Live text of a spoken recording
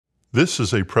This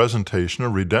is a presentation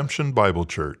of Redemption Bible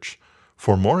Church.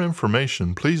 For more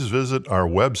information, please visit our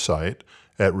website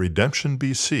at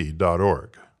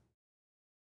redemptionbc.org.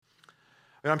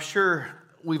 And I'm sure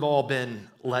we've all been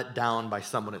let down by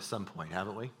someone at some point,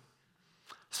 haven't we?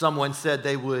 Someone said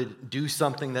they would do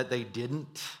something that they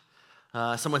didn't.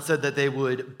 Someone said that they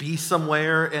would be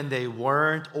somewhere and they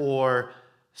weren't. Or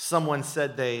someone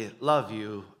said they love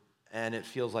you and it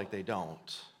feels like they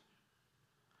don't.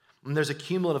 And there's a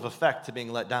cumulative effect to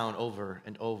being let down over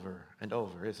and over and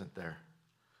over, isn't there?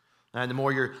 And the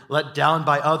more you're let down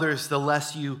by others, the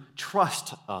less you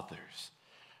trust others.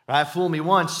 Right? Fool me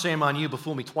once, shame on you, but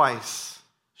fool me twice,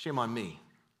 shame on me.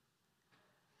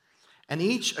 And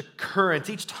each occurrence,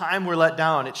 each time we're let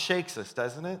down, it shakes us,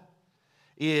 doesn't it?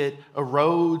 It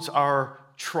erodes our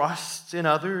trust in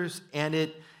others, and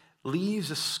it leaves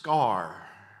a scar.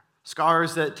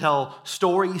 Scars that tell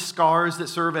stories, scars that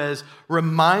serve as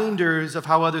reminders of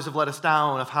how others have let us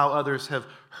down, of how others have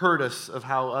hurt us, of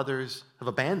how others have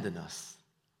abandoned us.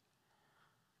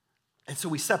 And so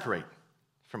we separate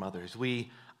from others.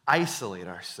 We isolate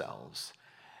ourselves.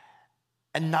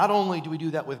 And not only do we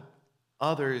do that with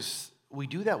others, we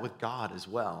do that with God as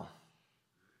well.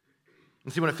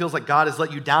 And see, when it feels like God has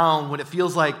let you down, when it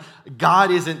feels like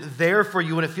God isn't there for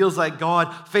you, when it feels like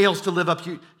God fails to live up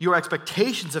to your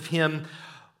expectations of Him,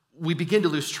 we begin to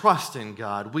lose trust in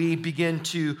God. We begin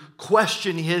to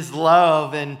question His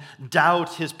love and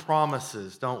doubt His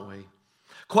promises, don't we?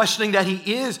 Questioning that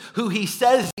He is who He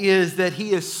says He is, that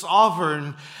He is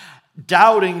sovereign,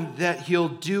 doubting that He'll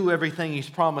do everything He's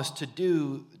promised to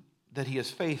do, that He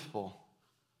is faithful.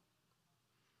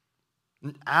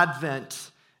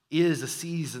 Advent is a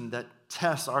season that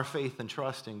tests our faith and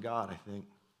trust in God, I think.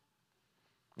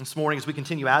 This morning, as we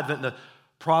continue Advent in the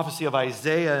prophecy of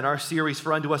Isaiah in our series,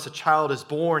 For Unto Us a Child is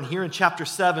Born, here in chapter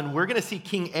 7, we're going to see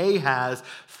King Ahaz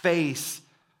face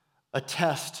a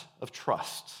test of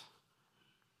trust.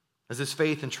 As his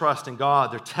faith and trust in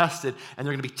God, they're tested, and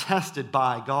they're going to be tested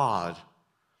by God.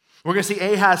 We're going to see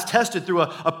Ahaz tested through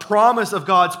a promise of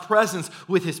God's presence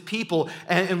with his people,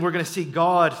 and we're going to see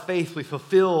God faithfully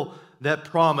fulfill that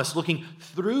promise, looking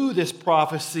through this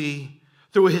prophecy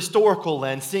through a historical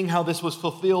lens, seeing how this was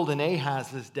fulfilled in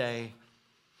Ahaz's day.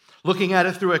 Looking at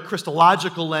it through a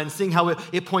Christological lens, seeing how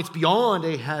it points beyond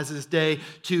Ahaz's day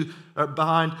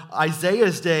behind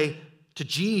Isaiah's day to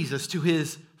Jesus, to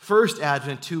his first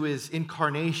advent, to his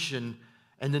incarnation,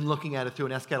 and then looking at it through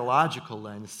an eschatological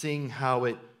lens, seeing how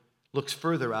it looks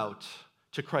further out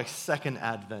to Christ's second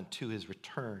advent, to his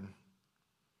return.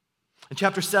 In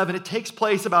chapter 7, it takes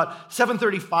place about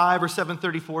 735 or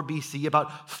 734 BC,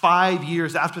 about 5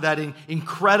 years after that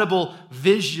incredible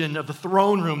vision of the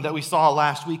throne room that we saw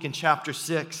last week in chapter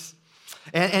 6.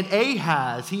 And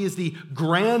Ahaz, he is the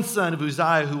grandson of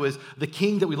Uzziah, who was the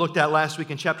king that we looked at last week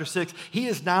in chapter 6. He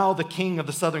is now the king of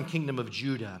the southern kingdom of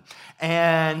Judah.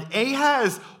 And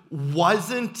Ahaz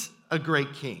wasn't a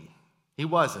great king. He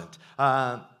wasn't.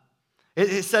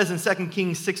 It says in 2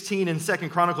 Kings 16 and 2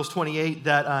 Chronicles 28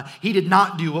 that he did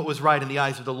not do what was right in the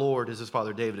eyes of the Lord as his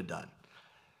father David had done.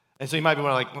 And so you might be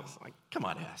wondering, like come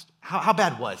on, Ahaz. How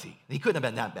bad was he? He couldn't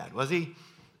have been that bad, was he?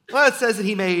 Well, it says that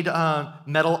he made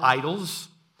metal idols,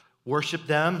 worshiped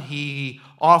them. He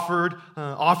offered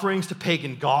offerings to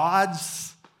pagan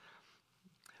gods.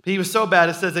 He was so bad,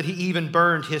 it says that he even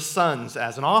burned his sons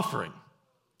as an offering.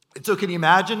 And so can you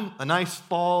imagine a nice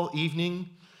fall evening,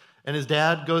 and his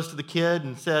dad goes to the kid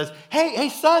and says, hey,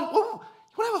 son, you want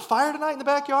to have a fire tonight in the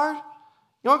backyard?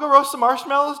 You want to go roast some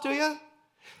marshmallows, do you?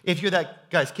 If you're that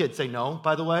guy's kid, say no,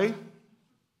 by the way.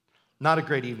 Not a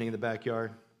great evening in the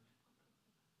backyard.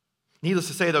 Needless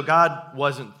to say, though, God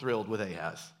wasn't thrilled with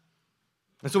Ahaz.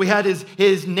 And so we had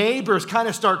his neighbors kind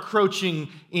of start crouching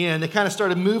in. They kind of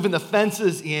started moving the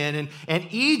fences in. And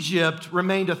Egypt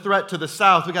remained a threat to the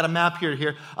south. We got a map here.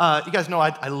 You guys know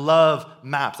I love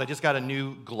maps. I just got a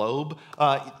new globe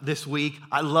this week.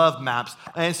 I love maps.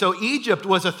 And so Egypt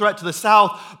was a threat to the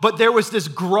south, but there was this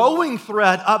growing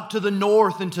threat up to the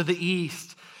north and to the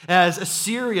east as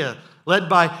Assyria, led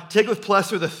by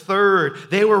Tiglath-Pileser III,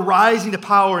 they were rising to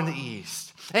power in the east.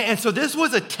 And so this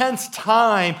was a tense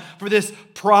time for this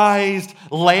prized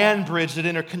land bridge that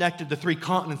interconnected the three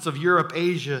continents of Europe,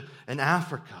 Asia, and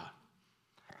Africa.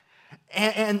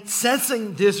 And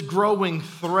sensing this growing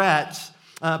threat,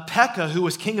 Pekah, who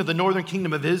was king of the northern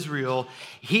kingdom of Israel,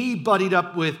 he buddied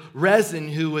up with Rezin,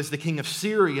 who was the king of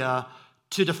Syria,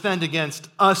 to defend against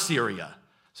Assyria.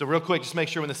 So real quick, just make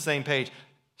sure we're on the same page.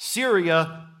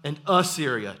 Syria and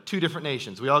Assyria, two different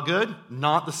nations. We all good?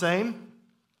 Not the same?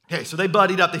 Okay, so they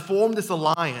buddied up. They formed this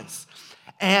alliance.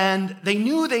 And they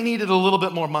knew they needed a little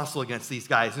bit more muscle against these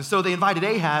guys. And so they invited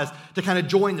Ahaz to kind of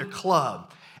join their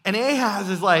club. And Ahaz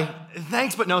is like,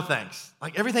 thanks, but no thanks.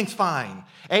 Like, everything's fine.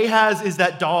 Ahaz is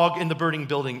that dog in the burning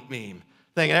building meme,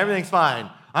 thinking everything's fine.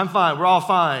 I'm fine. We're all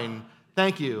fine.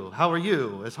 Thank you. How are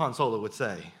you? As Han Solo would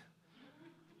say.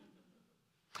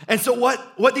 And so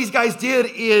what these guys did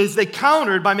is they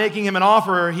countered by making him an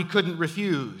offer he couldn't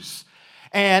refuse.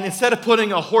 And instead of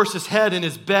putting a horse's head in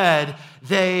his bed,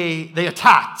 they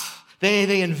attacked.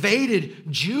 They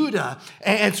invaded Judah.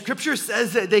 And Scripture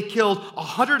says that they killed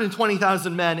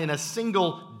 120,000 men in a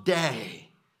single day.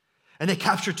 And they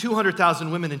captured 200,000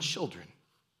 women and children.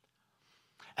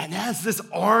 And as this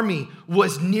army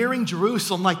was nearing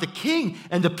Jerusalem, like the king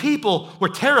and the people were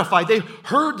terrified. They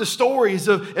heard the stories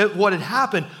of what had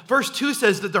happened. Verse 2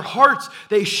 says that their hearts,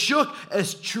 they shook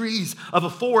as trees of a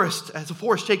forest, as a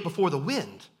forest shake before the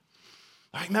wind.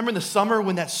 I remember in the summer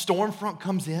when that storm front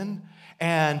comes in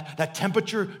and that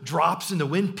temperature drops and the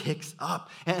wind picks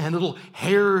up and little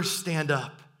hairs stand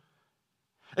up.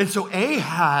 And so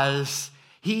Ahaz,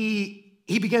 he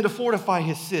began to fortify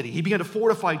his city. He began to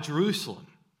fortify Jerusalem.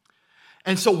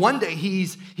 And so one day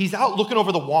he's out looking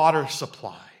over the water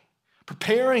supply,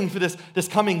 preparing for this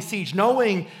coming siege,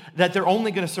 knowing that they're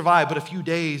only going to survive but a few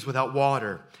days without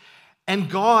water. And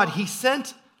God, he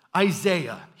sent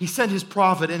Isaiah. He sent his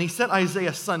prophet, and he sent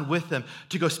Isaiah's son with him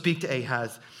to go speak to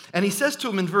Ahaz. And he says to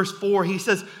him in verse 4, he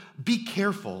says, be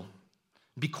careful,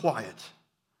 be quiet.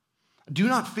 Do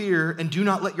not fear and do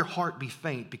not let your heart be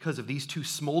faint because of these two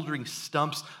smoldering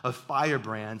stumps of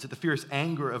firebrands at the fierce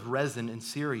anger of Rezin in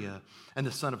Syria and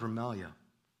the son of Remaliah.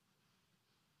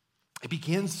 It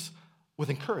begins with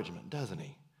encouragement, doesn't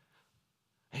he?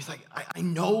 He's like, I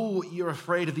know you're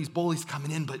afraid of these bullies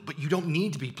coming in, but you don't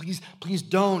need to be. Please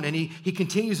don't. And he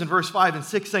continues in verse 5 and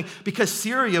 6 saying, because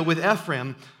Syria with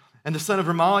Ephraim and the son of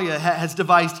Remaliah has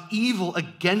devised evil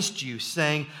against you,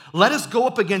 saying, let us go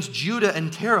up against Judah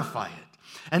and terrify it,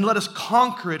 and let us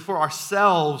conquer it for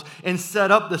ourselves and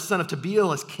set up the son of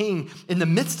Tabeel as king in the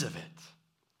midst of it.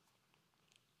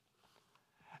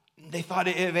 They thought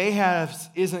if Ahaz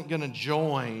isn't going to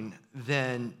join,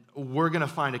 then we're going to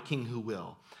find a king who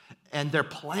will. And their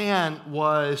plan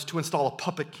was to install a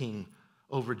puppet king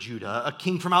over Judah, a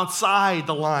king from outside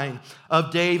the line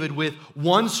of David with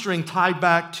one string tied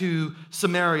back to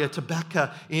Samaria, to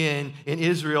Becca in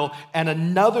Israel, and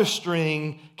another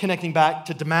string connecting back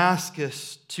to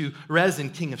Damascus, to Rezin,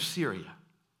 king of Syria.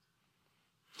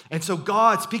 And so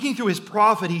God, speaking through his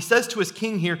prophet, he says to his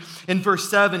king here in verse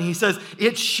 7, he says,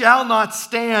 it shall not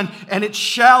stand and it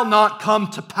shall not come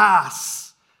to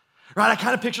pass. Right? I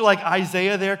kind of picture like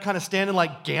Isaiah there kind of standing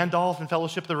like Gandalf in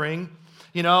Fellowship of the Ring.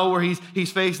 You know, where he's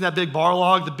facing that big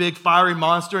Barlog, the big fiery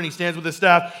monster, and he stands with his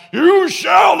staff. You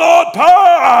shall not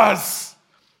pass.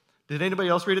 Did anybody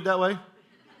else read it that way?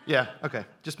 Yeah, okay.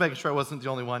 Just making sure I wasn't the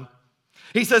only one.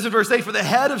 He says in verse 8, for the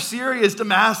head of Syria is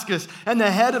Damascus, and the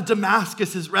head of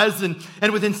Damascus is Rezin.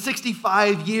 And within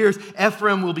 65 years,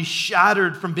 Ephraim will be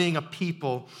shattered from being a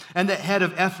people. And the head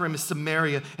of Ephraim is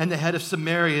Samaria, and the head of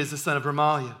Samaria is the son of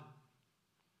Remaliah.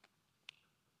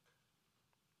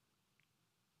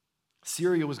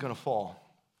 Syria was going to fall,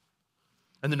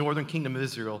 and the northern kingdom of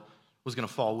Israel was going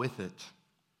to fall with it.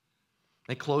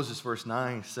 It closes verse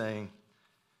 9 saying,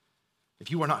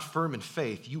 if you are not firm in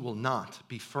faith, you will not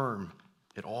be firm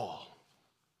at all.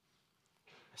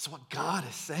 That's what God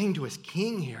is saying to his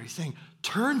king here. He's saying,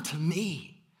 turn to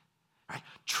me. Right?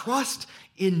 Trust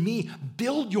in me.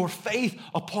 Build your faith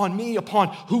upon me, upon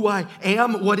who I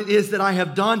am, what it is that I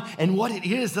have done, and what it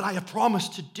is that I have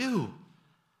promised to do.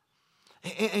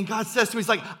 And God says to me, he's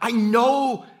like, I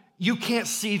know you can't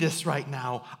see this right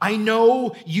now. I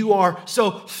know you are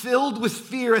so filled with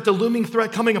fear at the looming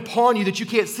threat coming upon you that you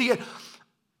can't see it.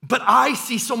 But I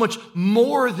see so much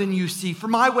more than you see, for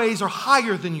my ways are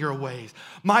higher than your ways.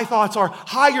 My thoughts are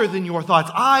higher than your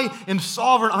thoughts. I am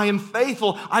sovereign. I am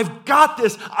faithful. I've got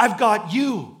this. I've got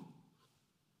you.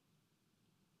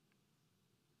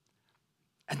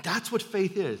 And that's what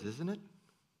faith is, isn't it?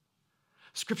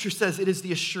 Scripture says it is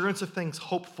the assurance of things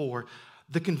hoped for,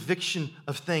 the conviction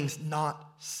of things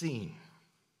not seen.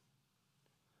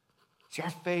 See, our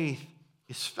faith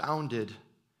is founded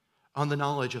on the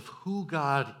knowledge of who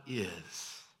God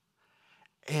is.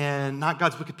 And not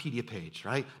God's Wikipedia page,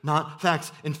 right? Not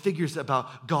facts and figures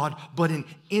about God, but an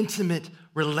intimate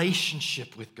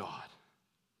relationship with God.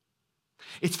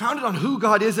 It's founded on who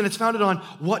God is, and it's founded on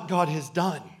what God has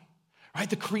done, right?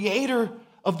 The creator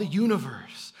of the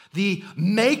universe, the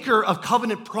maker of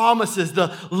covenant promises,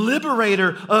 the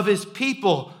liberator of his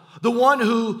people, the one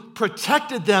who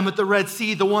protected them at the Red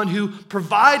Sea, the one who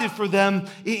provided for them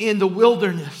in the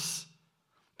wilderness,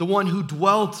 the one who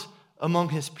dwelt among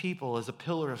his people as a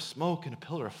pillar of smoke and a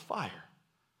pillar of fire.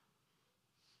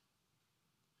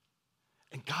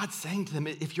 And God's saying to them,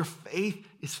 if your faith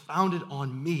is founded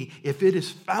on me, if it is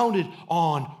founded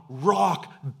on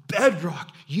rock,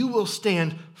 bedrock, you will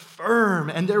stand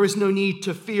firm and there is no need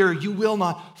to fear. You will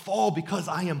not fall because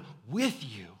I am with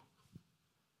you.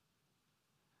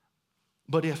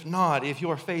 But if not, if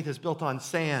your faith is built on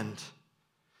sand,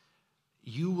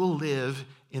 you will live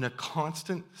in a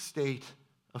constant state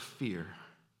of fear.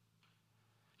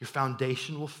 Your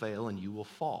foundation will fail and you will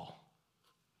fall.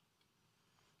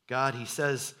 God, he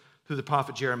says through the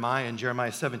prophet Jeremiah in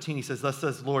Jeremiah 17, he says, thus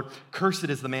says the Lord, cursed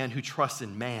is the man who trusts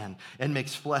in man and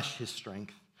makes flesh his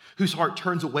strength, whose heart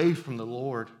turns away from the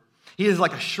Lord. He is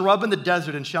like a shrub in the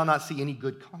desert and shall not see any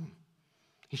good come.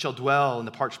 He shall dwell in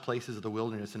the parched places of the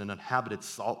wilderness in an uninhabited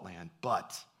salt land.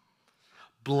 But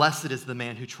blessed is the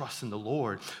man who trusts in the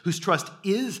Lord, whose trust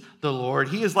is the Lord.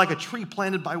 He is like a tree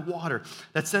planted by water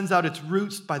that sends out its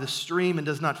roots by the stream and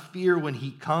does not fear when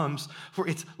heat comes, for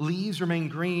its leaves remain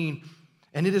green,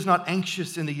 and it is not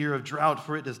anxious in the year of drought,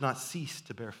 for it does not cease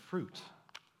to bear fruit.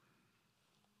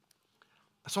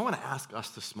 So I want to ask us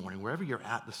this morning, wherever you're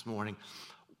at this morning,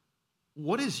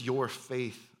 what is your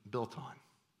faith built on?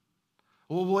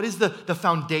 Well, what is the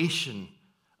foundation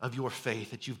of your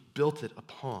faith that you've built it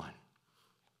upon?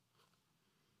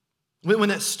 When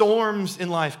the storms in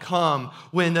life come,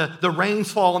 when the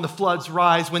rains fall and the floods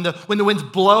rise, when the winds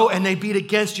blow and they beat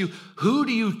against you, who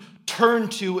do you turn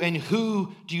to and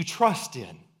who do you trust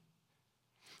in?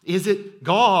 Is it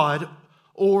God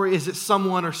or is it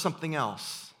someone or something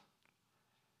else?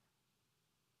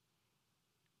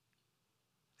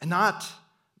 And not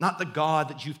the God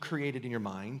that you've created in your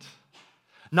mind,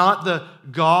 not the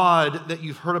God that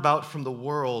you've heard about from the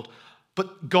world,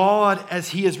 but God as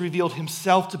he has revealed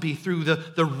himself to be through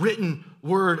the written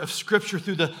word of Scripture,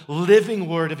 through the living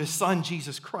word of his Son,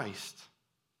 Jesus Christ.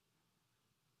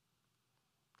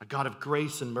 A God of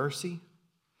grace and mercy,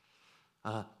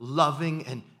 a loving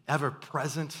and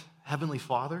ever-present Heavenly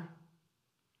Father.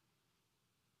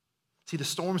 See, the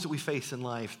storms that we face in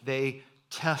life, they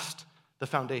test the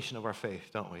foundation of our faith,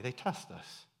 don't we? They test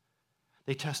us.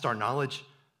 They test our knowledge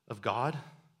of God.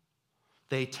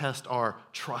 They test our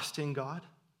trust in God.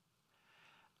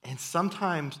 And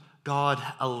sometimes God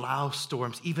allows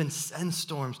storms, even sends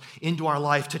storms into our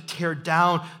life to tear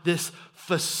down this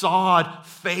facade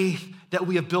faith that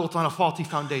we have built on a faulty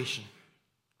foundation.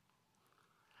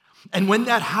 And when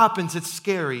that happens, it's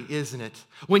scary, isn't it?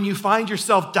 When you find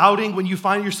yourself doubting, when you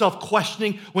find yourself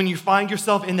questioning, when you find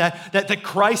yourself in that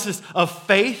crisis of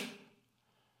faith,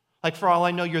 like for all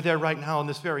I know, you're there right now in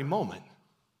this very moment.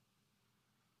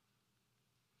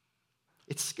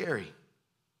 It's scary.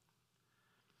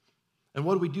 And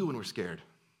what do we do when we're scared?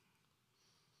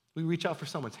 We reach out for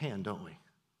someone's hand, don't we?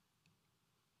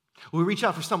 We reach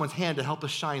out for someone's hand to help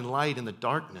us shine light in the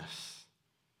darkness.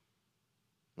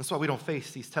 That's why we don't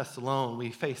face these tests alone.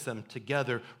 We face them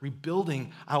together,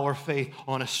 rebuilding our faith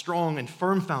on a strong and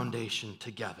firm foundation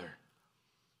together.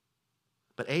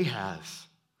 But Ahaz,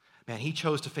 man, he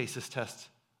chose to face this test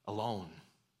alone.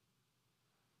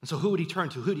 And so who would he turn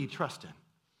to? Who did he trust in?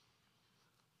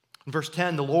 In verse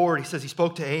 10, the Lord, he says he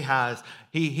spoke to Ahaz.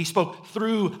 He spoke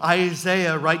through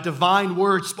Isaiah, right? Divine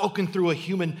words spoken through a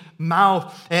human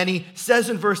mouth. And he says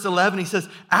in verse 11, he says,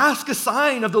 ask a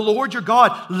sign of the Lord your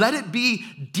God. Let it be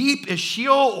deep as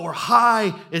Sheol or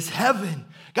high as heaven.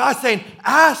 God's saying,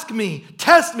 ask me,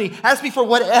 test me, ask me for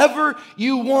whatever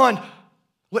you want,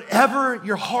 whatever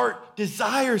your heart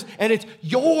desires, and it's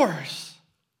yours.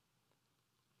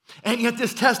 And yet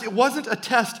this test, it wasn't a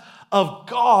test of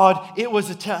God, it was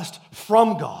a test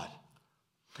from God.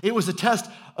 It was a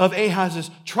test of Ahaz's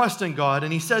trust in God.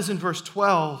 And he says in verse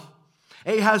 12,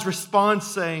 Ahaz responds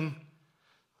saying,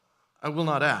 I will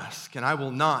not ask, and I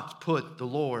will not put the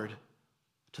Lord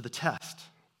to the test.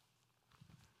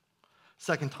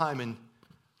 Second time in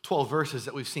 12 verses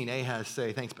that we've seen Ahaz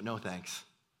say, thanks, but no thanks.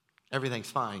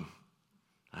 Everything's fine.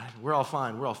 We're all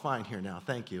fine. We're all fine here now.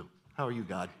 Thank you. How are you,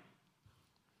 God?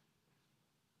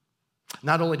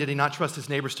 Not only did he not trust his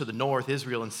neighbors to the north,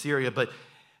 Israel and Syria, but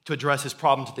to address his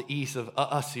problem to the east of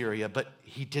Assyria, but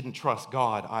he didn't trust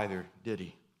God either, did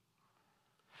he?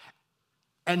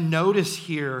 And notice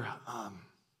here,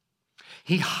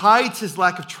 he hides his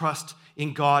lack of trust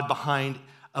in God behind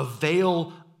a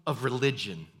veil of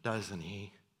religion, doesn't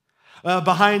he?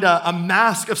 Behind a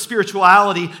mask of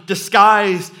spirituality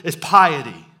disguised as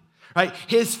piety, right?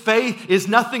 His faith is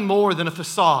nothing more than a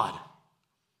facade.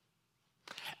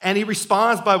 And he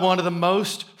responds by one of the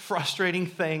most frustrating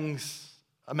things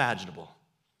imaginable.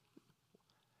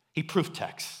 He proof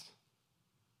texts.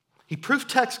 He proof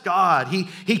texts God. He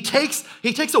takes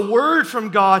a word from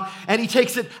God and he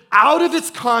takes it out of its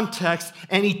context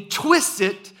and he twists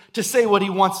it to say what he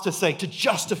wants to say, to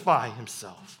justify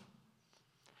himself.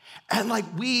 And like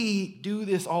we do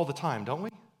this all the time, don't we?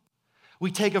 We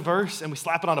take a verse and we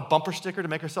slap it on a bumper sticker to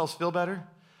make ourselves feel better.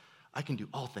 I can do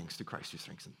all things through Christ who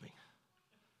strengthens me.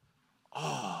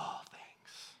 All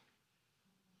things.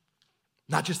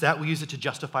 Not just that, we use it to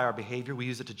justify our behavior. We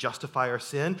use it to justify our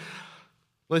sin.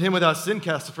 Let him without sin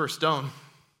cast the first stone.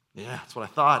 Yeah, that's what I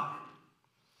thought.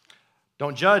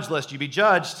 Don't judge lest you be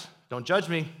judged. Don't judge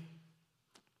me.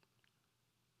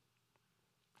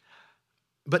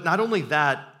 But not only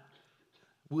that,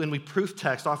 when we proof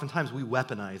text, oftentimes we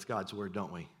weaponize God's word,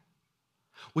 don't we?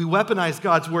 We weaponize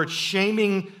God's word,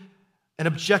 shaming and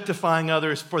objectifying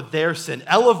others for their sin,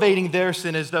 elevating their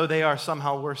sin as though they are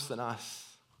somehow worse than us.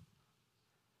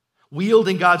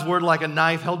 Wielding God's word like a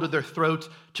knife held to their throat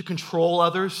to control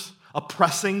others,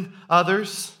 oppressing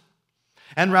others.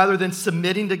 And rather than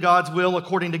submitting to God's will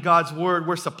according to God's word,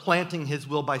 we're supplanting his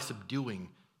will by subduing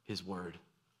his word.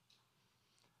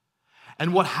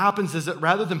 And what happens is that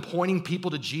rather than pointing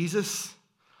people to Jesus,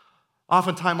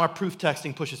 oftentimes our proof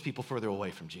texting pushes people further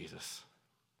away from Jesus.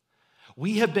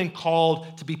 We have been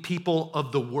called to be people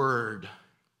of the word,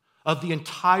 of the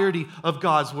entirety of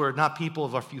God's word, not people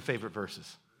of our few favorite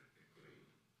verses.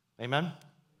 Amen?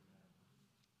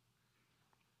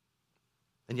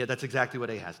 And yet that's exactly what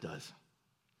Ahaz does.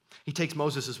 He takes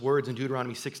Moses' words in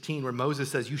Deuteronomy 16 where Moses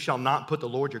says, "You shall not put the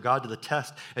Lord your God to the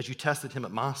test as you tested him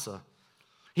at Massah."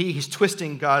 He's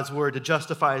twisting God's word to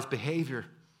justify his behavior.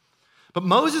 But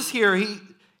Moses here,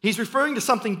 he's referring to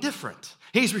something different.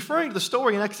 He's referring to the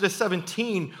story in Exodus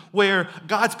 17 where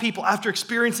God's people, after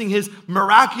experiencing his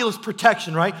miraculous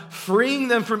protection, right? Freeing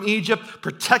them from Egypt,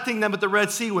 protecting them at the Red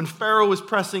Sea when Pharaoh was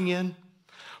pressing in.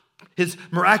 His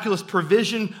miraculous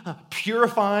provision,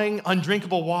 purifying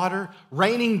undrinkable water,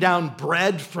 raining down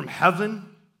bread from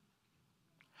heaven.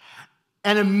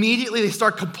 And immediately they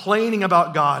start complaining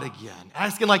about God again.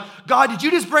 Asking like, God, did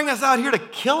you just bring us out here to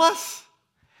kill us?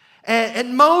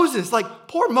 And Moses, like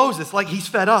poor Moses, like he's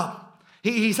fed up.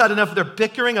 He's had enough of their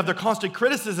bickering, of their constant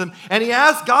criticism. And he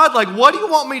asked God, like, what do you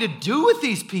want me to do with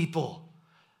these people?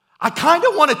 I kind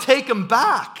of want to take them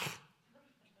back.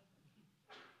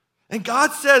 And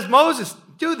God says, Moses,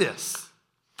 do this.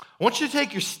 I want you to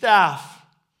take your staff.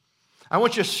 I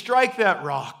want you to strike that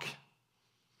rock.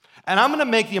 And I'm going to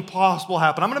make the impossible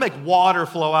happen. I'm going to make water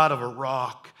flow out of a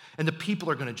rock. And the people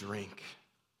are going to drink.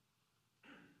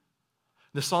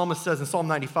 The psalmist says in Psalm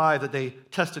 95 that they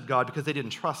tested God because they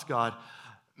didn't trust God.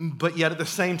 But yet at the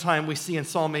same time, we see in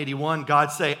Psalm 81,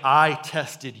 God say, I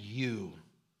tested you.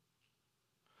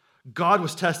 God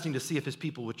was testing to see if his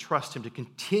people would trust him, to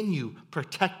continue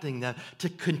protecting them, to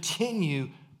continue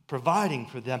providing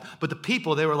for them. But the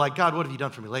people, they were like, God, what have you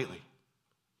done for me lately?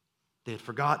 They had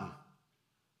forgotten.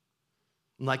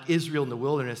 And like Israel in the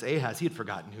wilderness, Ahaz, he had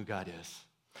forgotten who God is.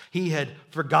 He had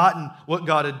forgotten what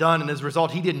God had done, and as a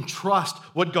result, he didn't trust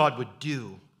what God would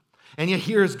do. And yet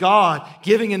here's God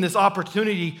giving him this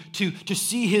opportunity to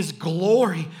see his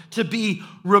glory, to be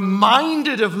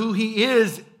reminded of who he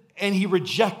is, and he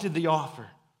rejected the offer.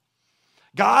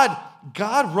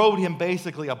 God wrote him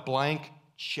basically a blank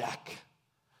check,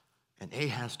 and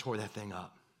Ahaz tore that thing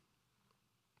up.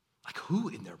 Like, who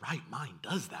in their right mind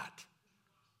does that?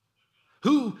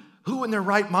 Who in their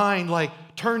right mind, like,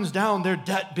 turns down their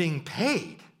debt being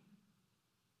paid?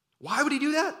 Why would he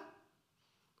do that?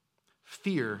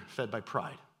 Fear fed by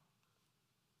pride.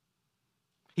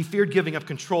 He feared giving up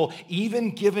control,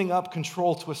 even giving up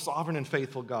control to a sovereign and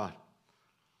faithful God.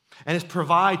 And his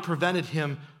pride prevented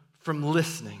him from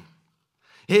listening.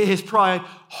 His pride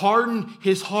hardened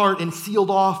his heart and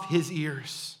sealed off his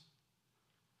ears.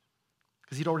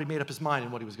 Because he'd already made up his mind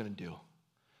on what he was going to do.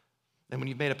 And when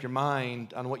you've made up your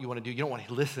mind on what you want to do, you don't want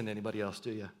to listen to anybody else,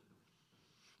 do you?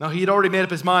 No, he had already made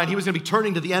up his mind. He was going to be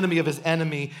turning to the enemy of his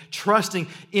enemy, trusting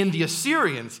in the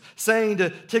Assyrians, saying to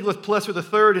Tiglath-Pileser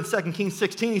III in 2 Kings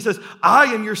 16, he says,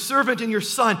 I am your servant and your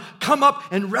son. Come up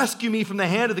and rescue me from the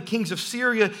hand of the kings of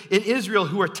Syria and Israel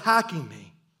who are attacking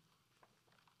me.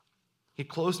 He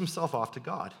closed himself off to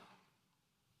God.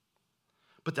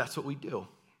 But that's what we do.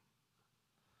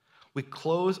 We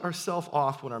close ourselves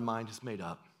off when our mind is made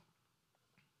up.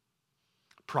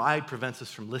 Pride prevents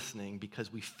us from listening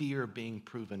because we fear being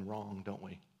proven wrong, don't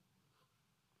we?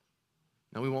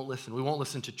 No, we won't listen. We won't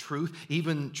listen to truth,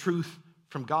 even truth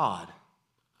from God.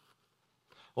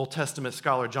 Old Testament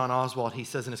scholar John Oswald, he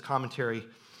says in his commentary,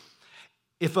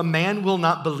 if a man will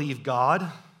not believe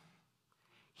God,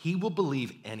 he will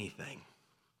believe anything.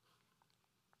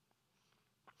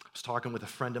 was talking with a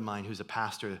friend of mine who's a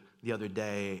pastor the other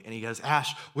day, and he goes,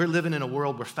 Ash, we're living in a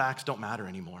world where facts don't matter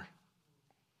anymore,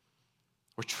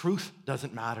 where truth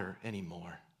doesn't matter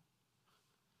anymore.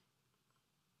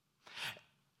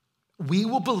 We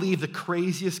will believe the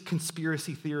craziest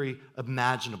conspiracy theory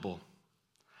imaginable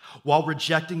while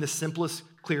rejecting the simplest,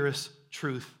 clearest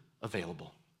truth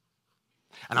available.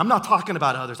 And I'm not talking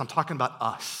about others, I'm talking about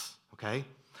us, okay?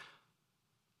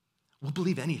 We'll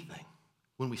believe anything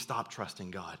when we stop trusting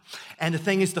God. And the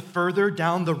thing is, the further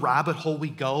down the rabbit hole we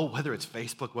go, whether it's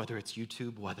Facebook, whether it's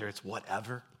YouTube, whether it's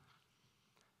whatever,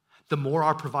 the more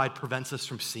our pride prevents us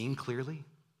from seeing clearly,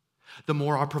 the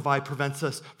more our pride prevents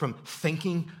us from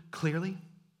thinking clearly.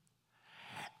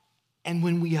 And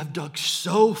when we have dug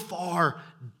so far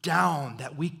down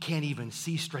that we can't even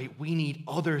see straight, we need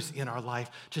others in our life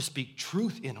to speak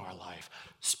truth in our life,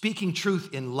 speaking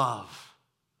truth in love,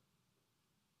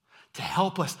 to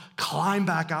help us climb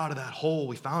back out of that hole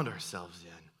we found ourselves in.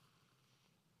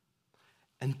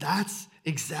 And that's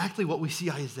exactly what we see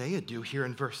Isaiah do here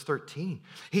in verse 13.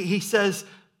 He says,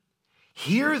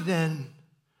 "Hear then,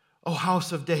 O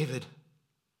house of David,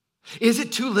 is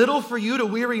it too little for you to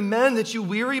weary men that you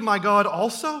weary my God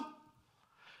also?"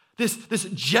 This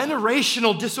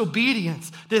generational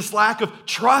disobedience, this lack of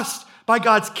trust by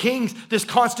God's kings, this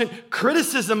constant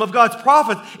criticism of God's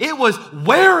prophets, it was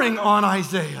wearing on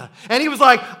Isaiah. And he was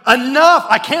like, enough,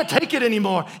 I can't take it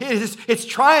anymore. It's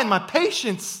trying my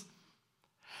patience.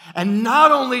 And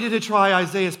not only did it try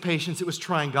Isaiah's patience, it was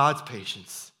trying God's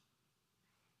patience.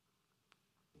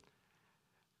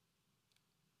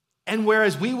 And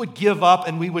whereas we would give up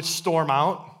and we would storm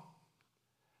out,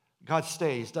 God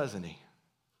stays, doesn't he?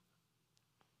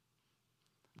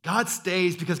 God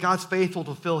stays because God's faithful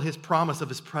to fulfill his promise of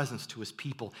his presence to his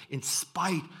people in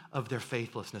spite of their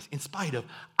faithlessness, in spite of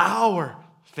our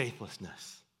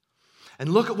faithlessness.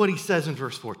 And look at what he says in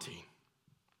verse 14.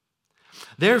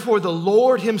 "Therefore, the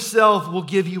Lord himself will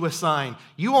give you a sign."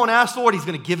 You won't ask for it, he's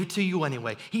going to give it to you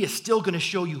anyway. He is still going to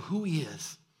show you who he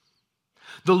is.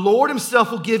 "The Lord himself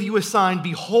will give you a sign.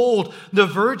 Behold, the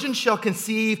virgin shall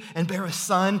conceive and bear a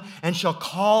son and shall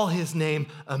call his name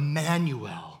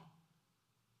Emmanuel,"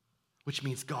 which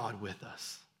means God with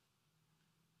us.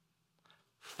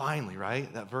 Finally,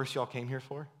 right? That verse y'all came here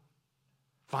for?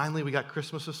 Finally, we got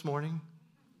Christmas this morning.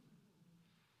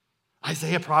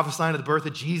 Isaiah prophesying of the birth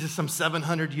of Jesus some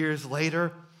 700 years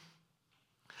later.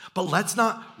 But let's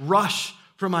not rush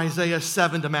from Isaiah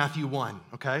 7 to Matthew 1,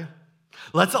 okay?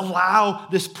 Let's allow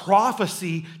this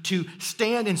prophecy to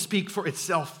stand and speak for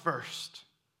itself first.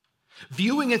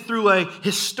 Viewing it through a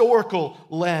historical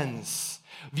lens.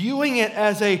 Viewing it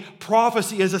as a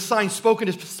prophecy, as a sign spoken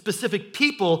to specific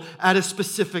people at a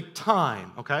specific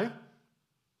time, okay?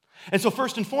 And so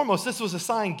first and foremost, this was a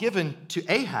sign given to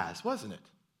Ahaz, wasn't it?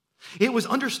 It was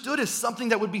understood as something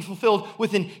that would be fulfilled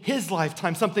within his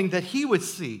lifetime, something that he would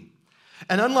see.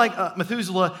 And unlike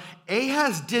Methuselah,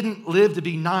 Ahaz didn't live to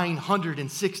be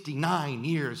 969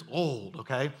 years old,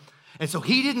 okay? And so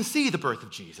he didn't see the birth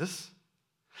of Jesus.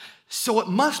 So it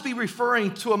must be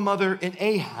referring to a mother in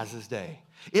Ahaz's day.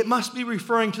 It must be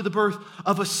referring to the birth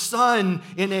of a son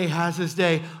in Ahaz's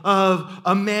day, of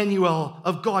Emmanuel,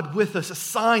 of God with us, a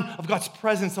sign of God's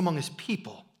presence among his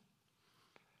people.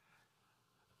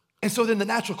 And so then the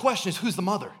natural question is, who's the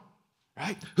mother,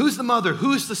 right? Who's the mother?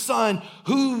 Who's the son?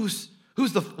 Who's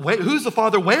the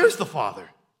father? Where's the father?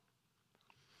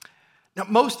 Now,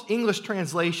 most English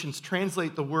translations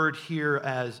translate the word here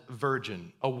as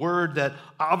virgin, a word that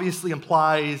obviously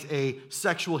implies a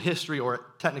sexual history, or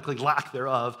technically lack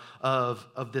thereof,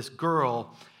 of this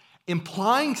girl,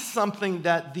 implying something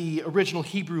that the original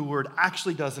Hebrew word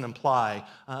actually doesn't imply.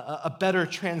 A better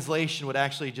translation would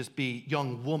actually just be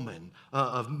young woman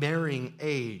of marrying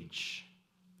age.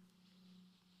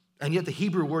 And yet the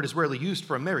Hebrew word is rarely used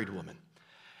for a married woman.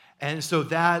 And so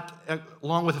that,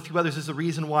 along with a few others, is the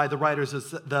reason why the writers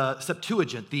of the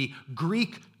Septuagint, the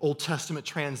Greek Old Testament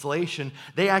translation,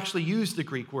 they actually use the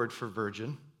Greek word for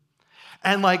virgin.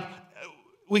 And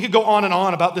we could go on and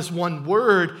on about this one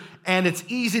word, and it's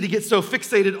easy to get so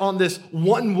fixated on this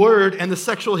one word and the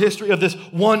sexual history of this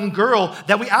one girl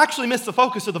that we actually miss the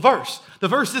focus of the verse. The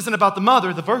verse isn't about the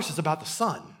mother, the verse is about the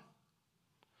son.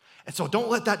 And so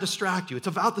don't let that distract you. It's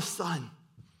about the son.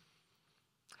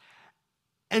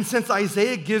 And since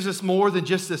Isaiah gives us more than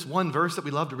just this one verse that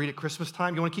we love to read at Christmas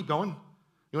time, you want to keep going?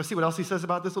 You want to see what else he says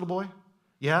about this little boy?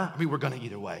 Yeah? I mean, we're going to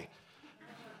either way.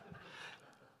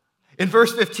 In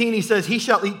verse 15, he says, "He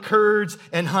shall eat curds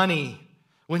and honey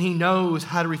when he knows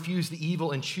how to refuse the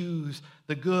evil and choose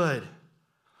the good."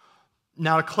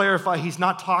 Now, to clarify, he's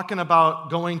not talking about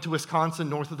going to Wisconsin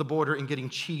north of the border and getting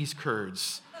cheese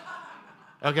curds.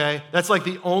 Okay? That's like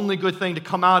the only good thing to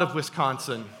come out of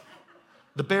Wisconsin.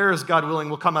 The Bears, God willing,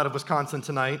 will come out of Wisconsin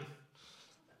tonight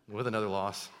with another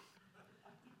loss.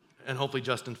 And hopefully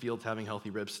Justin Fields having healthy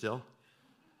ribs still.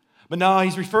 But no,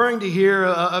 he's referring to here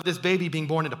of this baby being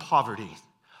born into poverty,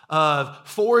 of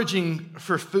foraging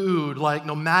for food like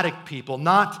nomadic people,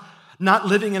 not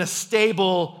living in a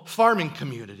stable farming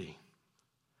community.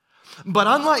 But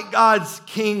unlike God's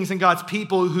kings and God's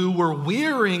people who were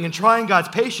wearying and trying God's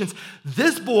patience,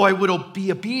 this boy would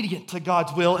be obedient to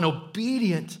God's will and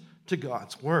obedient to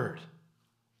God's word.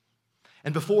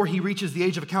 And before he reaches the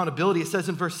age of accountability, it says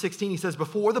in verse 16, he says,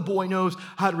 before the boy knows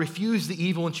how to refuse the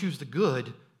evil and choose the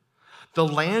good, the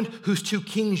land whose two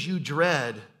kings you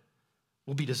dread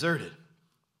will be deserted.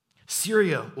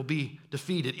 Syria will be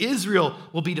defeated. Israel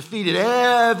will be defeated.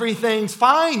 Everything's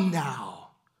fine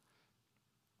now.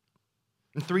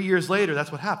 And 3 years later,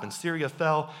 that's what happened. Syria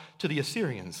fell to the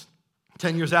Assyrians.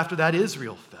 10 years after that,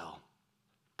 Israel fell.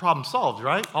 Problem solved,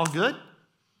 right? All good?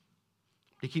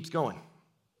 He keeps going.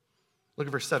 Look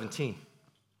at verse 17.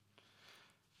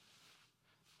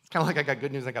 It's kind of like I got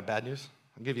good news, I got bad news.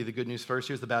 I'll give you the good news first.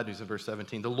 Here's the bad news in verse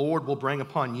 17. The Lord will bring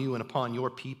upon you and upon your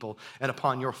people and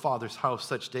upon your father's house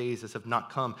such days as have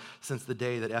not come since the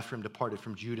day that Ephraim departed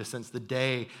from Judah, since the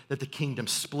day that the kingdom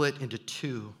split into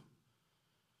two.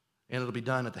 And it'll be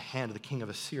done at the hand of the king of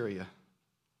Assyria.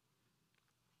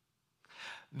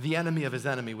 The enemy of his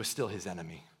enemy was still his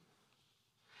enemy.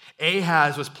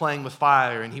 Ahaz was playing with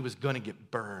fire and he was going to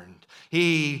get burned.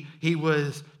 He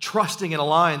was trusting in a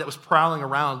lion that was prowling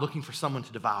around looking for someone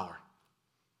to devour.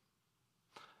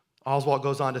 Oswald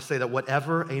goes on to say that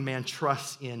whatever a man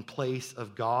trusts in place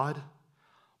of God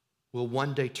will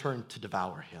one day turn to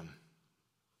devour him.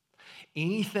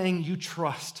 Anything you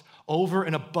trust over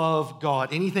and above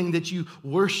God, anything that you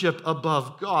worship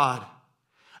above God,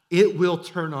 it will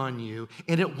turn on you,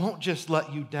 and it won't just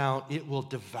let you down, it will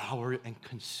devour and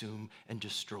consume and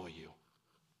destroy you.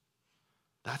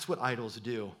 That's what idols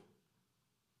do.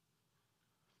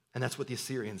 And that's what the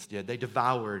Assyrians did. They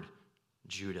devoured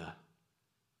Judah.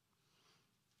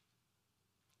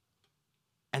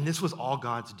 And this was all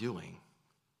God's doing.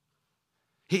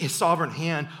 His sovereign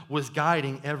hand was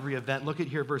guiding every event. Look at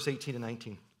here, verse 18 and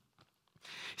 19.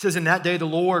 He says, in that day the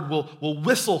Lord will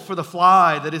whistle for the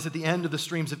fly that is at the end of the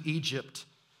streams of Egypt,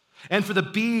 and for the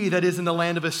bee that is in the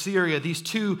land of Assyria, these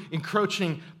two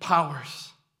encroaching powers.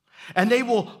 And they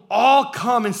will all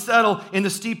come and settle in the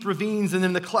steep ravines and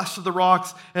in the clefts of the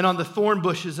rocks and on the thorn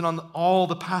bushes and on all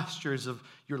the pastures of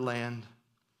your land.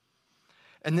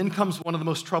 And then comes one of the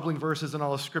most troubling verses in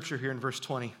all of Scripture here in verse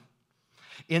 20.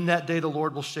 In that day the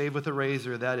Lord will shave with a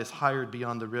razor that is hired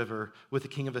beyond the river with the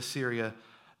king of Assyria,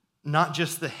 not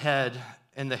just the head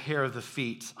and the hair of the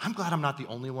feet. I'm glad I'm not the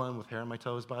only one with hair on my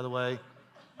toes, by the way.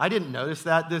 I didn't notice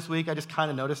that this week. I just kind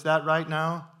of noticed that right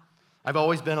now. I've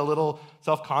always been a little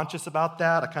self-conscious about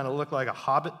that. I kind of look like a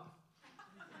hobbit.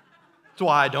 That's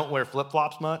why I don't wear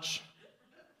flip-flops much.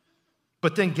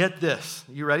 But then get this.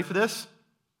 You ready for this?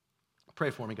 Pray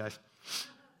for me, guys.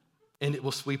 And it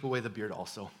will sweep away the beard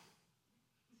also.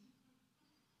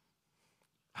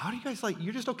 How do you guys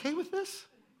you're just okay with this?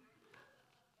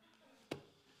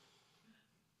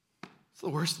 It's the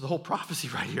worst of the whole prophecy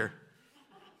right here.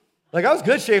 I was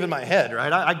good shaving my head,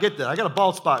 right? I get that. I got a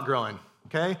bald spot growing,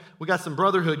 okay? We got some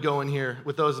brotherhood going here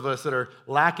with those of us that are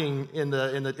lacking in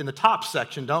the top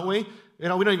section, don't we? We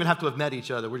don't even have to have met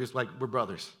each other. We're just we're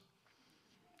brothers.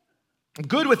 I'm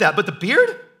good with that. But the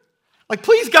beard?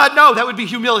 Please, God, no, that would be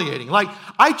humiliating.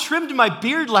 I trimmed my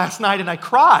beard last night and I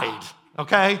cried,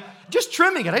 okay? Just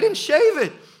trimming it. I didn't shave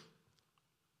it.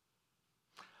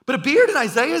 But a beard in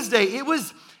Isaiah's day, it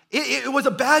was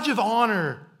a badge of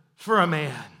honor for a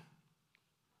man.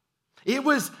 It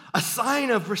was a sign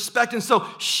of respect. And so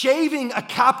shaving a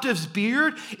captive's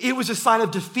beard, it was a sign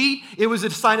of defeat. It was a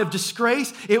sign of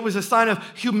disgrace. It was a sign of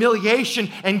humiliation.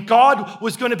 And God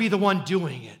was going to be the one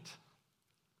doing it.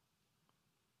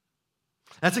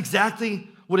 That's exactly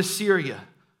what Assyria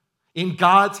in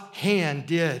God's hand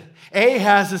did.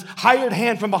 Ahaz's hired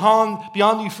hand from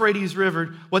beyond the Euphrates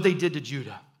River, what they did to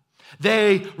Judah.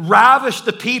 They ravished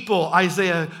the people,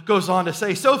 Isaiah goes on to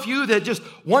say. So few that just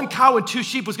one cow and two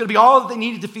sheep was going to be all that they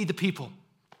needed to feed the people.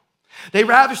 They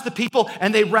ravished the people,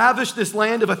 and they ravished this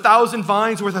land of 1,000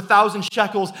 vines worth 1,000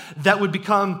 shekels that would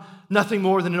become nothing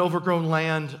more than an overgrown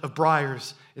land of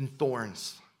briars and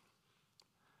thorns.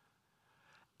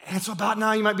 And so about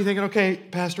now you might be thinking, okay,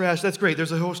 Pastor Ash, that's great.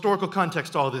 There's a historical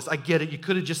context to all this. I get it. You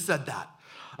could have just said that.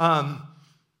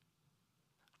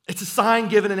 It's a sign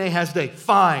given in Ahaz's day.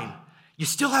 Fine. You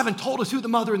still haven't told us who the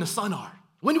mother and the son are.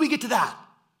 When do we get to that?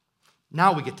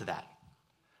 Now we get to that.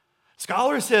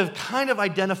 Scholars have kind of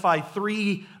identified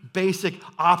three basic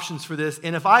options for this,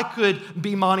 and if I could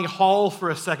be Monty Hall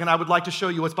for a second, I would like to show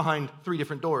you what's behind three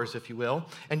different doors, if you will,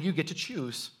 and you get to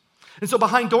choose. And so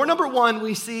behind door number one,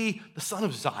 we see the son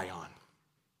of Zion.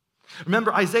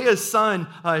 Remember, Isaiah's son,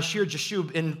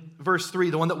 Shear-Jashub, in verse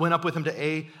 3, the one that went up with him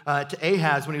to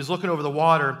Ahaz when he was looking over the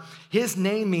water, his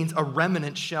name means a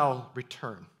remnant shall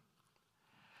return.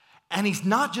 And he's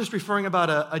not just referring about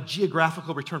a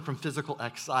geographical return from physical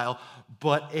exile,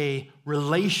 but a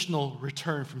relational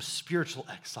return from spiritual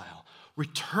exile,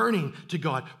 returning to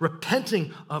God,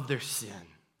 repenting of their sin.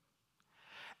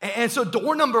 And so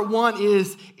door number one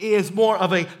is more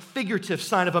of a figurative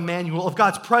sign of Emmanuel, of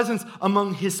God's presence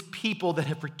among his people that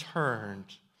have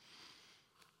returned.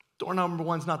 Door number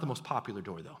one is not the most popular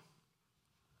door, though.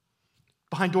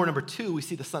 Behind door number two, we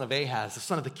see the son of Ahaz, the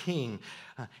son of the king,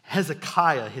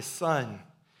 Hezekiah, his son,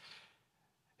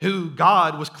 who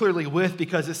God was clearly with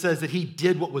because it says that he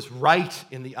did what was right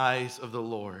in the eyes of the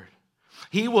Lord.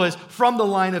 He was from the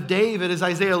line of David, as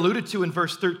Isaiah alluded to in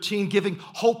verse 13, giving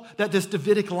hope that this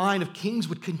Davidic line of kings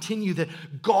would continue, that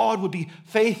God would be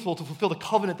faithful to fulfill the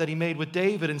covenant that he made with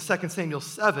David in 2 Samuel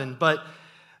 7. But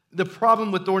the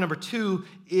problem with door number two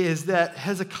is that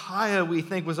Hezekiah, we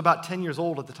think, was about 10 years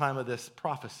old at the time of this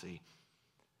prophecy.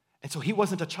 And so he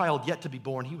wasn't a child yet to be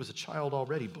born. He was a child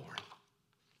already born.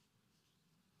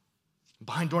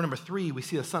 Behind door number three, we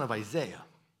see the son of Isaiah,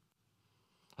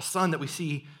 a son that we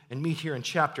see and meet here in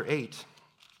chapter 8,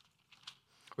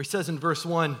 where he says in verse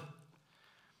 1,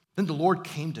 "Then the Lord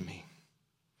came to me.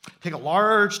 Take a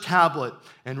large tablet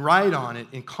and write on it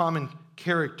in common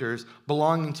characters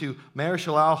belonging to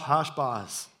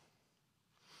Maher-shalal-hash-baz."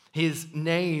 His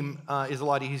name is a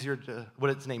lot easier to,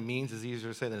 what its name means is easier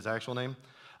to say than his actual name.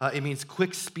 It means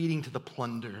quick speeding to the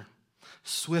plunder,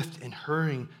 swift and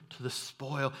hurrying to the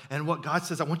spoil. And what God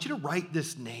says, I want you to write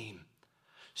this name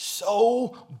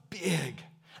so big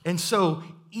and so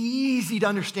easy to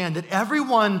understand that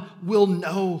everyone will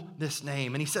know this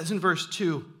name. And he says in verse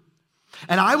 2,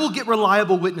 "And I will get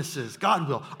reliable witnesses," God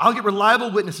will. "I'll get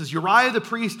reliable witnesses, Uriah the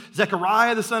priest,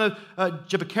 Zechariah the son of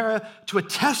Jebekiah, to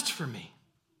attest for me."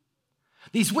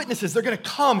 These witnesses, they're going to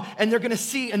come and they're going to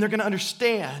see and they're going to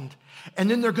understand. And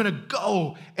then they're going to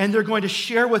go and they're going to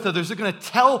share with others. They're going to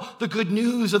tell the good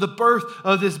news of the birth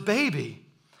of this baby.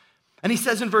 And he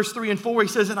says in verse 3 and 4, he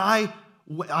says,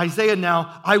 Isaiah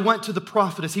now, "I went to the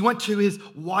prophetess." He went to his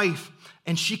wife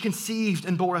and she conceived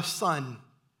and bore a son.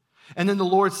 "And then the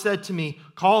Lord said to me,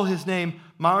 call his name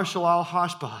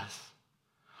Maher-shalal-hash-baz.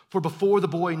 For before the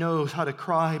boy knows how to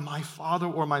cry, my father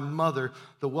or my mother,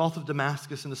 the wealth of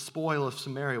Damascus and the spoil of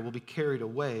Samaria will be carried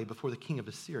away before the king of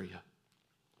Assyria."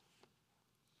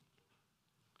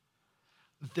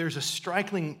 There's a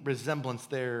striking resemblance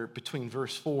there between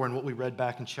verse 4 and what we read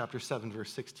back in chapter 7,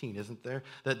 verse 16, isn't there?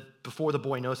 That before the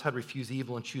boy knows how to refuse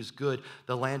evil and choose good,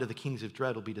 the land of the kings of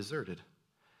dread will be deserted.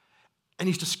 And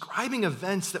he's describing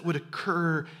events that would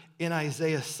occur in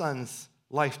Isaiah's son's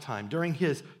lifetime, during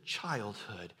his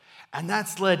childhood. And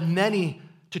that's led many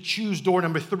to choose door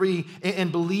number 3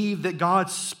 and believe that God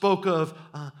spoke of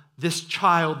this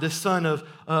child, this son of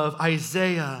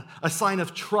Isaiah, a sign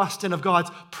of trust and of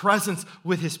God's presence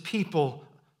with his people,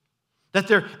 that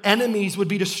their enemies would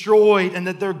be destroyed and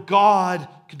that their God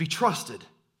could be trusted.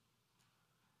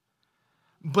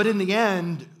 But in the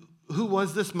end, who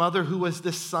was this mother? Who was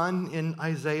this son in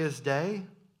Isaiah's day?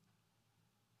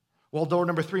 Well, door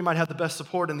number 3 might have the best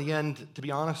support. In the end, to be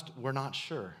honest, we're not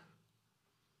sure.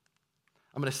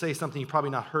 I'm going to say something you've probably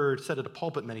not heard said at a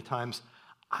pulpit many times.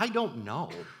 I don't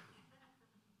know.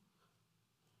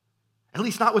 At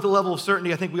least not with the level of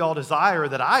certainty I think we all desire,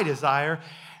 that I desire,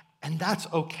 and that's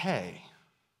okay.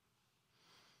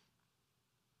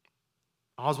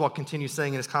 Oswald continues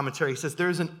saying in his commentary, he says,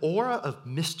 there's an aura of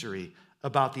mystery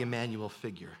about the Emmanuel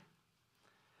figure.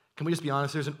 Can we just be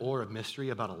honest? There's an aura of mystery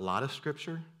about a lot of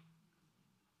Scripture,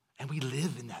 and we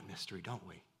live in that mystery, don't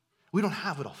we? We don't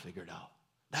have it all figured out.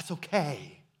 That's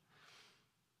okay.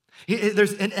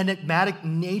 There's an enigmatic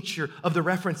nature of the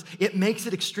reference. It makes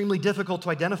it extremely difficult to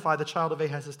identify the child of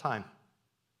Ahaz's time.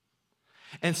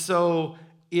 And so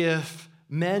if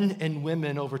men and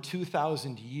women over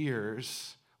 2,000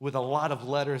 years with a lot of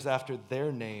letters after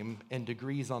their name and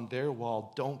degrees on their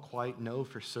wall don't quite know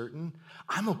for certain,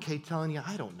 I'm okay telling you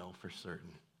I don't know for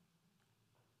certain.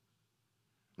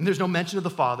 And there's no mention of the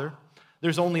father.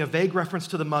 There's only a vague reference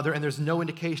to the mother, and there's no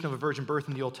indication of a virgin birth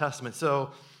in the Old Testament.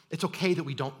 So it's okay that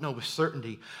we don't know with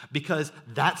certainty, because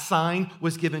that sign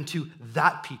was given to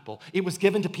that people. It was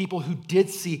given to people who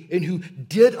did see and who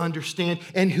did understand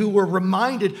and who were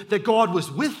reminded that God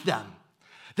was with them.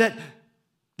 That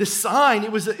This sign,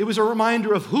 it was a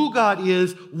reminder of who God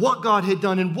is, what God had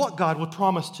done, and what God would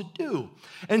promise to do.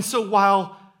 And so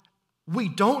while we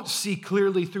don't see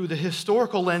clearly through the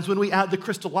historical lens, when we add the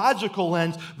Christological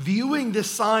lens, viewing this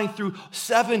sign through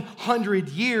 700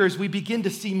 years, we begin to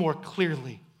see more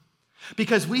clearly.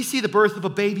 Because we see the birth of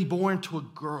a baby born to a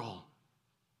girl,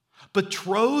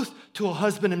 betrothed to a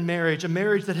husband in marriage, a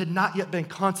marriage that had not yet been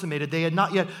consummated. They had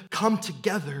not yet come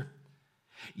together.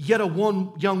 Yet a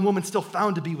young woman still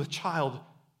found to be with child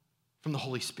from the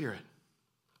Holy Spirit.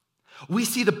 We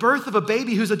see the birth of a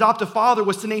baby whose adoptive father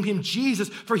was to name him Jesus,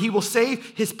 for he will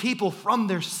save his people from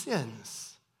their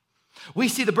sins. We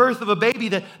see the birth of a baby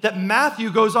that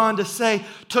Matthew goes on to say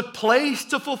took place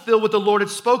to fulfill what the Lord had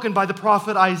spoken by the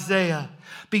prophet Isaiah.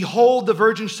 Behold, the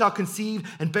virgin shall conceive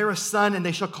and bear a son, and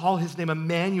they shall call his name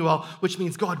Emmanuel, which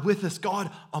means God with us,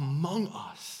 God among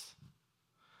us.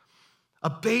 A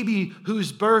baby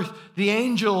whose birth the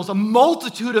angels, a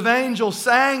multitude of angels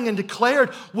sang and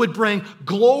declared would bring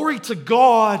glory to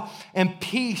God and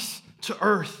peace to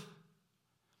earth.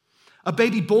 A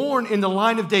baby born in the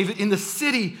line of David, in the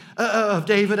city of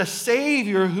David, a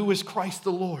Savior who is Christ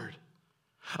the Lord.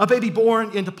 A baby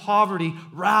born into poverty,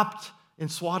 wrapped in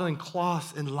swaddling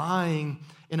cloths and lying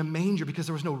in a manger because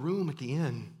there was no room at the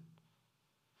inn.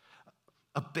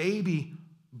 A baby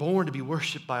born to be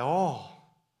worshiped by all.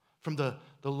 From the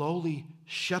lowly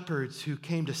shepherds who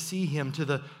came to see him to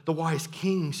the wise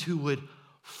kings who would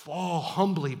fall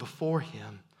humbly before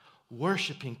him,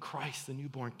 worshiping Christ, the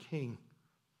newborn King.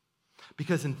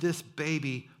 Because in this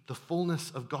baby, the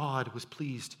fullness of God was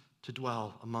pleased to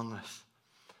dwell among us.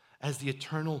 As the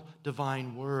eternal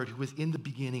divine Word, who was in the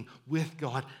beginning with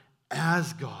God,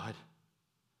 as God,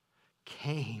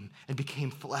 came and became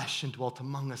flesh and dwelt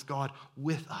among us, God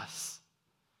with us.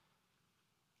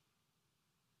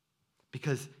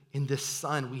 Because in this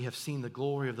Son, we have seen the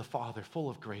glory of the Father, full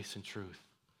of grace and truth.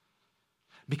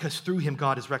 Because through him,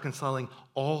 God is reconciling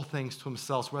all things to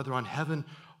himself, whether on heaven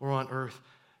or on earth,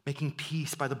 making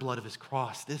peace by the blood of his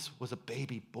cross. This was a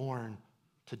baby born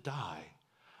to die,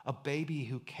 a baby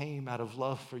who came out of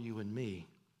love for you and me.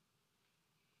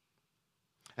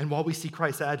 And while we see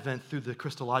Christ's advent through the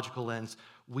Christological lens,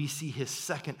 we see his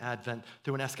second advent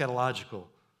through an eschatological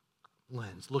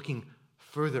lens, looking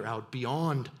further out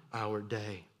beyond our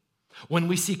day. When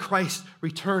we see Christ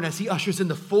return as he ushers in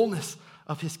the fullness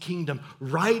of his kingdom,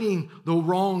 righting the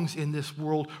wrongs in this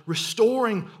world,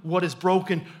 restoring what is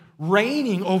broken,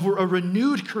 reigning over a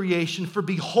renewed creation. For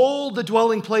behold, the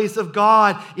dwelling place of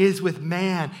God is with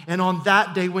man. And on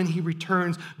that day when he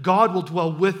returns, God will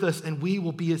dwell with us and we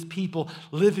will be his people,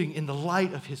 living in the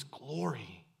light of his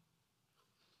glory.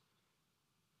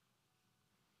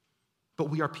 But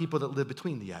we are people that live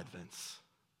between the advents.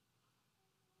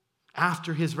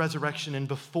 After his resurrection and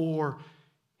before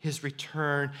his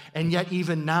return. And yet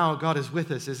even now, God is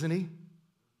with us, isn't he?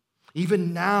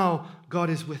 Even now, God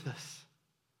is with us.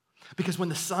 Because when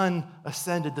the Son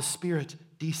ascended, the Spirit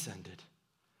descended.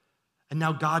 And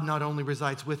now God not only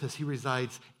resides with us, he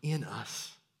resides in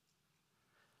us.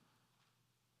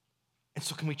 And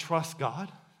so can we trust God?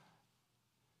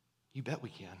 You bet we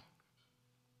can.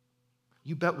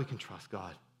 You bet we can trust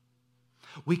God.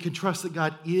 We can trust that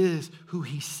God is who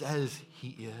he says he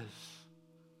is.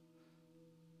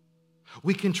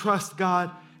 We can trust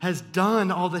God has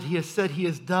done all that he has said he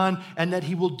has done and that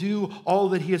he will do all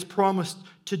that he has promised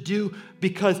to do,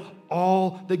 because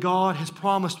all that God has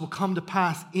promised will come to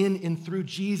pass in and through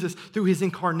Jesus, through his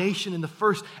incarnation in the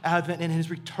first advent and his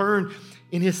return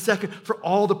in his second. For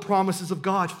all the promises of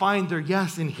God find their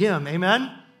yes in him. Amen?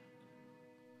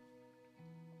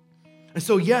 And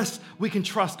so, yes, we can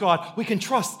trust God. We can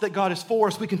trust that God is for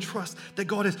us. We can trust that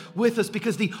God is with us,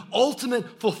 because the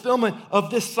ultimate fulfillment of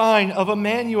this sign of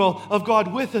Emmanuel, of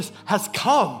God with us, has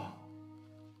come.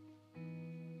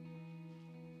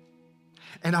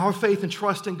 And our faith and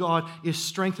trust in God is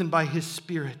strengthened by his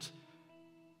Spirit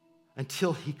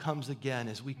until he comes again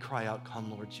as we cry out,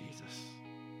 "Come, Lord Jesus."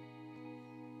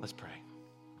 Let's pray.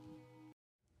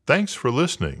 Thanks for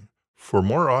listening. For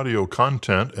more audio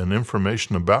content and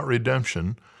information about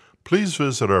redemption, please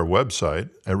visit our website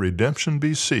at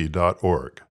redemptionbc.org.